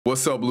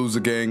What's up, loser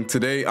gang?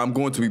 Today I'm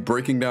going to be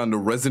breaking down the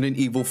Resident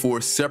Evil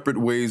 4 Separate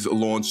Ways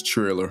launch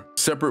trailer.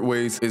 Separate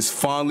Ways is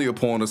finally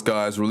upon us,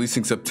 guys,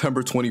 releasing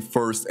September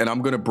 21st, and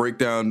I'm going to break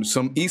down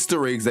some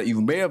Easter eggs that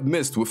you may have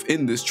missed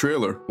within this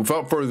trailer.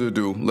 Without further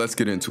ado, let's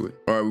get into it.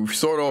 Alright, we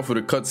start off with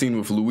a cutscene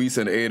with Luis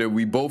and Ada.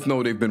 We both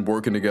know they've been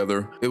working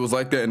together. It was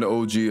like that in the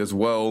OG as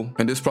well,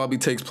 and this probably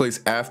takes place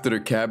after the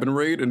cabin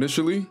raid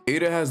initially.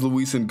 Ada has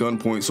Luis in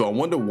gunpoint, so I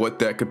wonder what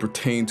that could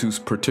pertain to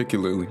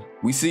particularly.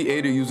 We see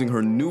Ada using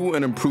her new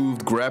and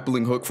improved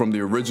grappling hook from the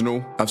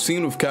original. I've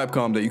seen with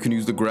Capcom that you can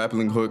use the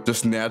grappling hook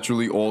just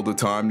naturally all the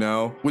time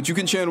now, which you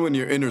can channel in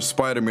your inner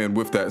Spider-Man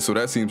with that, so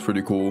that seems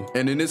pretty cool.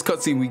 And in this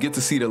cutscene, we get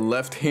to see the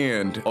left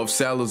hand of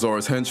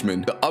Salazar's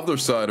henchman, the other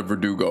side of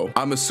Verdugo.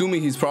 I'm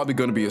assuming he's probably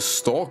going to be a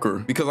stalker,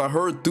 because I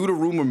heard through the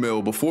rumor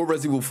mill before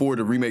Resident Evil 4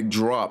 the remake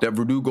dropped that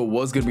Verdugo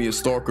was going to be a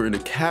stalker in the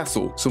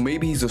castle, so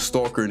maybe he's a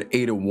stalker in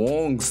Ada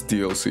Wong's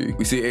DLC.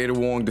 We see Ada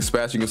Wong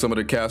dispatching some of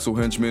the castle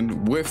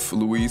henchmen with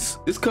Luis.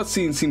 This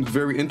cutscene seems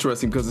very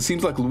interesting because it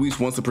seems like Luis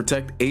wants to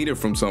protect Ada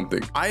from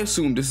something. I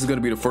assume this is going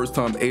to be the first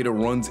time Ada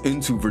runs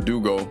into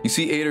Verdugo. You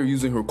see Ada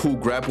using her cool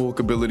grapple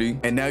hook ability,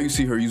 and now you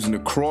see her using the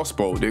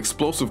crossbow, the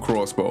explosive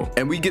crossbow.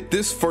 And we get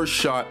this first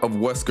shot of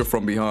Wesker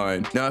from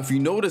behind. Now, if you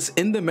notice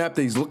in the map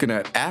that he's looking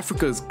at,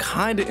 Africa is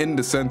kind of in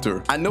the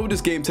center. I know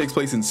this game takes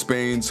place in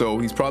Spain, so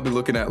he's probably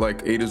looking at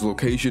like Ada's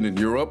location in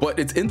Europe, but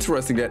it's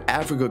interesting that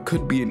Africa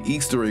could be an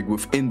Easter egg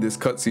within this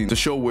cutscene to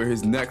show where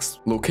his next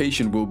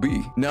location will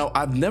be. Now,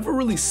 I've never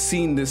really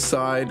seen this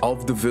side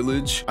of the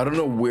village. I don't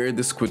know where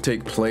this could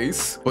take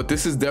place, but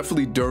this is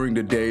definitely during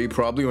the day,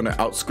 probably on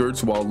the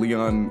outskirts while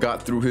Leon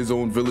got through his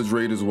own village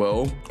raid as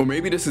well. Or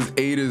maybe this is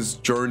Ada's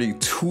journey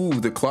to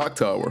the clock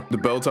tower, the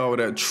bell tower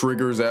that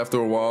triggers after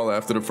a while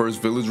after the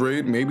first village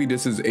raid. Maybe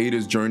this is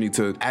Ada's journey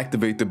to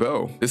activate the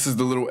bell. This is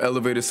the little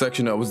elevator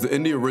section that was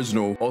in the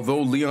original.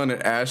 Although Leon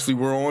and Ashley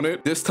were on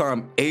it, this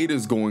time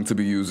Ada's going to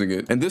be using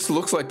it. And this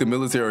looks like the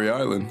military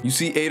island. You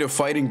see Ada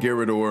fighting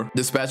Garrador,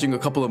 dispatching a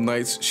couple of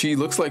knights. She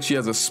looks like she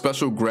has a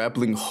special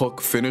grappling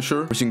hook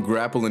finisher where she can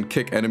grapple and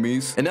kick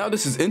enemies. And now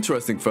this is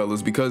interesting,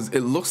 fellas, because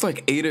it looks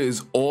like Ada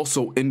is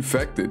also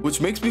infected,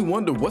 which makes me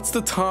wonder what's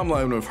the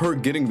timeline of her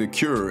getting the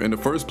cure in the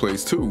first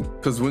place too,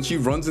 because when she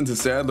runs into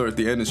Sadler at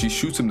the end and she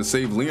shoots him to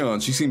save Leon,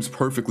 she seems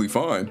perfectly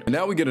fine. And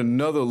now we get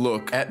another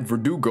look at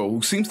Verdugo,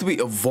 who seems to be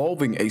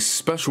evolving a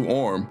special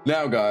arm.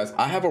 Now guys,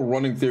 I have a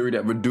running theory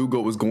that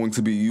Verdugo is going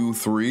to be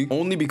U3,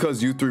 only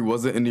because U3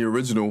 wasn't in the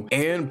original,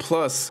 and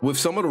plus with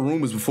some of the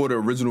rumors before the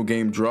original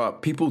game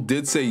dropped, people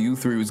did say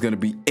U3 was going to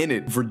be in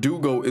it.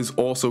 Verdugo is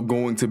also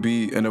going to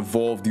be an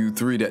evolved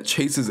U3 that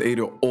chases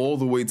Ada all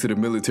the way to the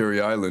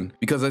military island,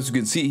 because as you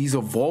can see, he's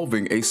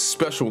evolving a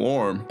special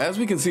arm. As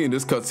we can see in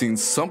this cutscene,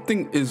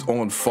 something is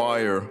on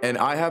fire, and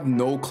I have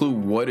no clue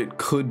what it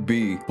could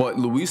be, but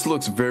Luis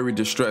looks very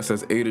distressed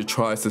as Ada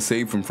tries to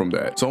save him from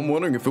that. So I'm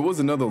wondering if it was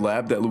another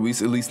lab that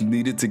Luis at least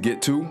needed to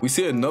get to. We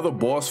see another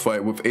boss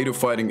fight with Ada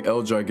fighting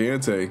El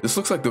Gigante. This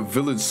looks like the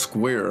village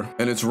square,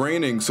 and it's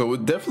raining, so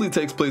it definitely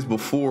takes place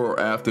before or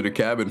after the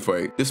cabin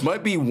fight. This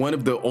might be one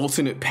of the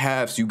alternate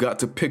paths you got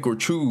to pick or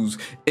choose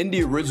in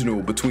the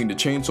original between the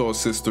Chainsaw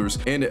Sisters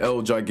and the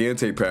El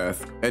Gigante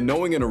path. And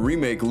knowing in a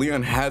remake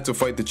Leon had to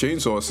fight the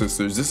Chainsaw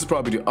Sisters, this is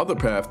probably the other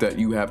path that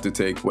you have to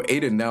take, where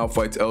Ada now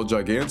fights El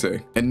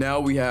Gigante. And now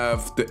we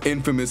have the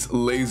infamous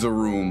laser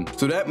room.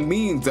 So that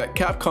means that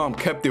Capcom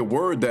kept their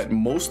word that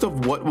most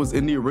of what was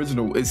in the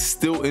original is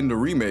still in the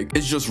remake.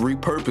 It's just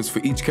repurposed for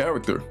each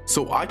character.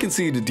 So I can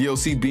see the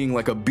DLC being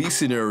like a B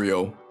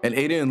scenario, and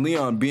Ada and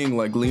Leon being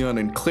like Leon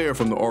and Claire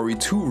from the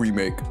RE4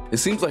 Remake. It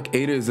seems like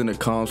Ada is in a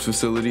comms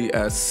facility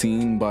as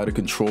seen by the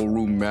control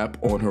room map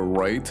on her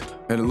right,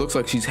 and it looks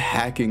like she's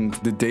hacking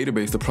the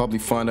database to probably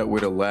find out where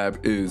the lab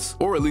is,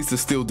 or at least to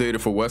steal data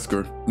for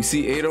Wesker. We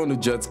see Ada on the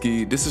jet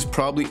ski. This is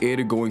probably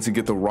Ada going to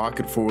get the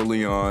rocket for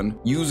Leon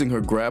using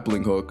her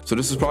grappling hook. So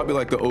this is probably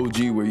like the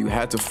OG where you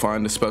had to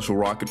find the special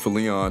rocket for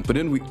Leon. But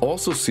then we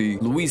also see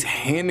Luis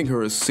handing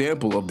her a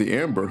sample of the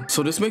amber.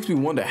 So this makes me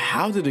wonder,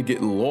 how did it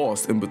get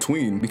lost in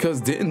between?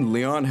 Because didn't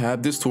Leon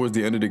have this towards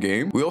the end of the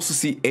game? We also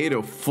see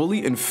Ada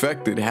fully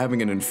infected,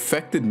 having an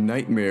infected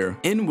nightmare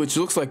in which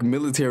looks like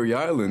Military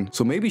Island.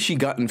 So maybe she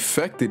got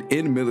infected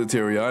in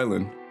Military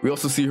Island. We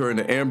also see her in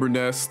the Amber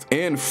Nest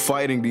and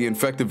fighting the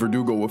infected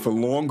Verdugo with a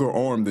longer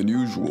arm than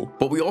usual.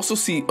 But we also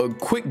see a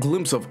quick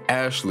glimpse of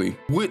Ashley,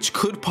 which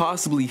could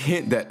possibly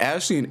hint that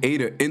Ashley and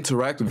Ada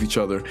interact with each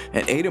other,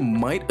 and Ada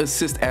might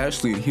assist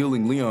Ashley in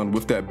healing Leon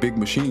with that big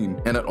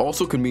machine. And that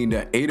also could mean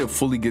that Ada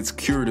fully gets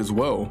cured as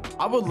well.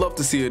 I would love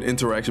to see an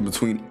interaction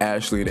between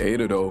Ashley and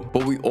Ada though,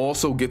 but we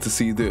also get to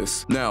see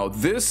this. Now,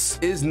 this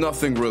is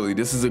nothing really.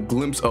 This is a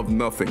glimpse of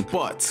nothing,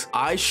 but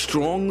I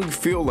strongly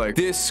feel like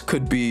this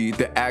could be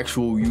the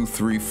actual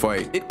U3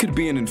 fight. It could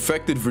be an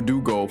infected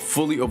Verdugo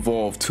fully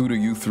evolved to the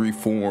U3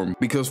 form,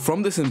 because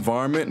from this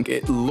environment,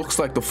 it looks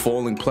like the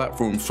falling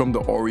platforms from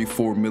the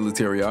RE4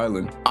 military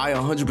island. I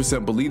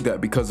 100% believe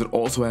that because it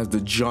also has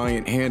the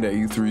giant hand at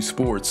U3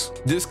 Sports.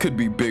 This could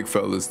be big,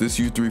 fellas. This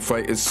U3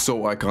 fight is so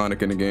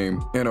iconic in the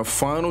game. And a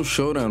final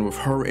showdown with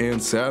her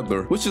and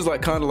Sadler, which is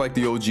like kind of like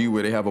the OG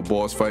where they have a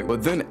boss fight,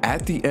 but then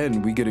at the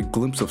end we get a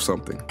glimpse of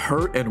something.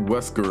 Her and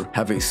Wesker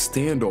have a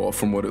standoff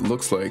from what it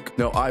looks like.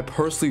 Now I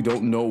personally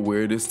don't know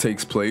where this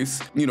takes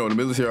place. You know, the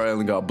military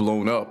island got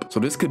blown up, so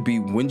this could be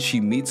when she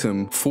meets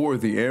him for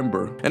the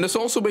Amber. And this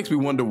also makes me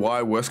wonder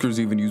why Wesker's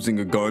even using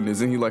a gun.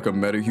 Isn't he like a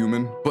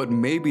metahuman? But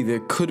maybe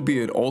there could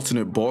be an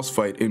alternate boss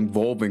fight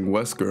involving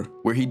Wesker,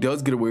 where he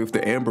does get away with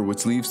the Amber,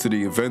 which leads to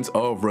the events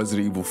of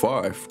Resident Evil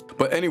 5.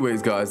 But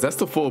anyways, guys, that's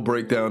the full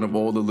breakdown of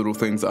all the little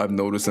things I've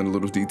noticed and the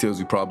little details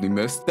you probably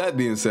missed. That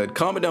being said,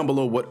 comment down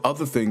below what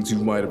other things you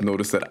might have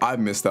noticed that I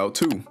missed out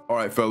too.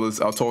 Alright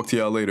fellas, I'll talk to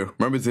y'all later.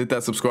 Remember to hit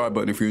that subscribe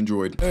button if you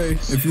enjoyed. Hey,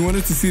 if you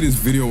wanted to see this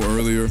video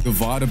earlier, the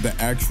VOD of the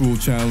actual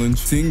challenge,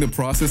 seeing the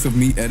process of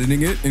me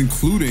editing it,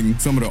 including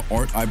some of the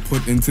art I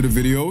put into the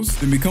videos,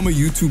 then become a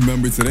YouTube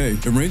member today.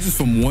 It ranges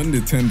from $1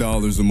 to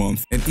 $10 a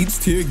month, and each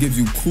tier gives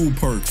you cool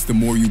perks the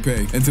more you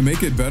pay. And to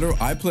make it better,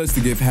 I pledge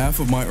to give half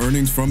of my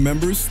earnings from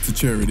members to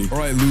charity.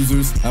 Alright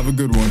losers, have a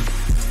good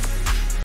one.